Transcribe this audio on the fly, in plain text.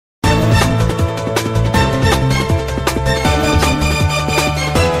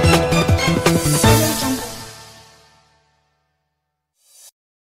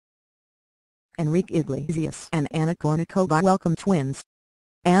Enrique Iglesias and Anna Kournikova welcome twins.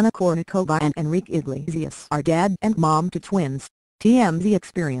 Anna Kournikova and Enrique Iglesias are dad and mom to twins, TMZ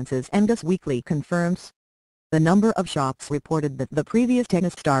Experiences and Us Weekly confirms. The number of shops reported that the previous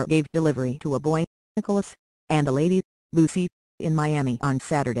tennis star gave delivery to a boy, Nicholas, and a lady, Lucy, in Miami on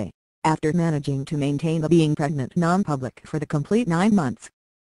Saturday, after managing to maintain the being pregnant non-public for the complete 9 months.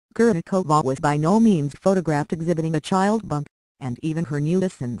 Kournikova was by no means photographed exhibiting a child bump, and even her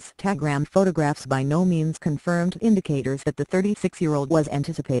newest Instagram photographs by no means confirmed indicators that the 36-year-old was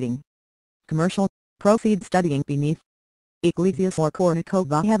anticipating. Commercial, proceed studying beneath. Iglesias or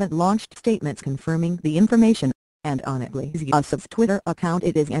Kournikova haven't launched statements confirming the information, and on Iglesias' Twitter account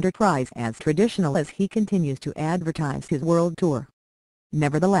it is enterprise as traditional as he continues to advertise his world tour.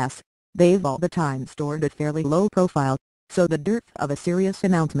 Nevertheless, they've all the time stored a fairly low profile, so the dearth of a serious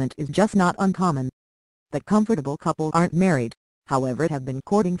announcement is just not uncommon. The comfortable couple aren't married, however have been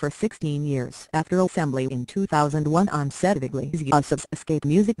courting for 16 years after assembly in 2001 on set of Iglesias' Escape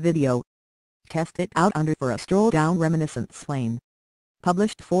music video. Test it out under for a stroll down Reminiscence Lane.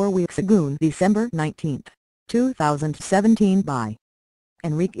 Published 4 weeks ago, December 19, 2017 by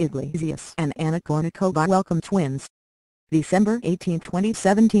Enrique Iglesias and Anna Kournikova welcome twins. December 18,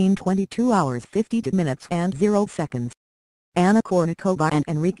 2017 22 hours 52 minutes and 0 seconds. Anna Kournikova and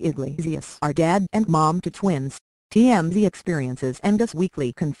Enrique Iglesias are dad and mom to twins, TMZ Experiences and Us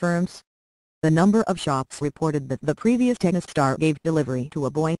Weekly confirms. The number of shops reported that the previous tennis star gave delivery to a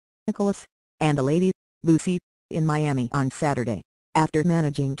boy, Nicholas, and a lady, Lucy, in Miami on Saturday, after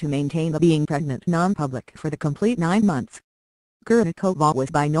managing to maintain the being pregnant non-public for the complete 9 months. Kournikova was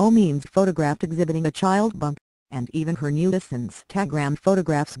by no means photographed exhibiting a child bump, and even her newest Instagram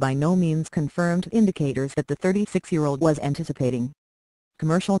photographs by no means confirmed indicators that the 36-year-old was anticipating.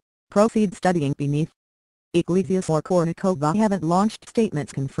 Commercial, proceed studying beneath. Iglesias or Kournikova haven't launched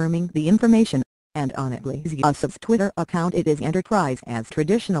statements confirming the information, and on Iglesias' Twitter account it is enterprise as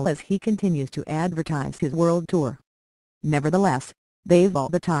traditional as he continues to advertise his world tour. Nevertheless, they've all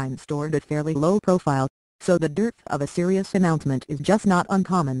the time stored a fairly low profile, so the dearth of a serious announcement is just not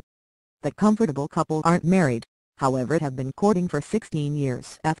uncommon. The comfortable couple aren't married, however have been courting for 16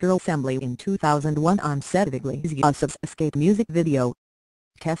 years after assembly in 2001 on set of Iglesias' Escape music video.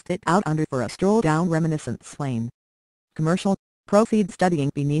 Test it out under for a stroll down Reminiscence Lane. Commercial, proceed studying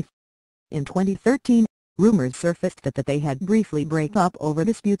beneath. In 2013, rumors surfaced that they had briefly break up over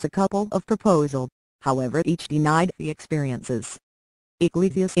disputes a couple of proposal, however each denied the experiences.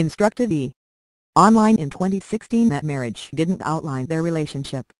 Iglesias instructed E! Online in 2016 that marriage didn't outline their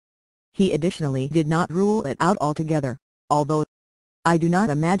relationship. He additionally did not rule it out altogether, although, "I do not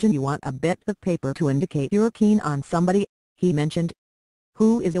imagine you want a bit of paper to indicate you're keen on somebody," he mentioned.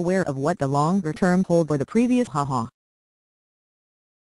 "Who is aware of what the longer term hold for the previous haha."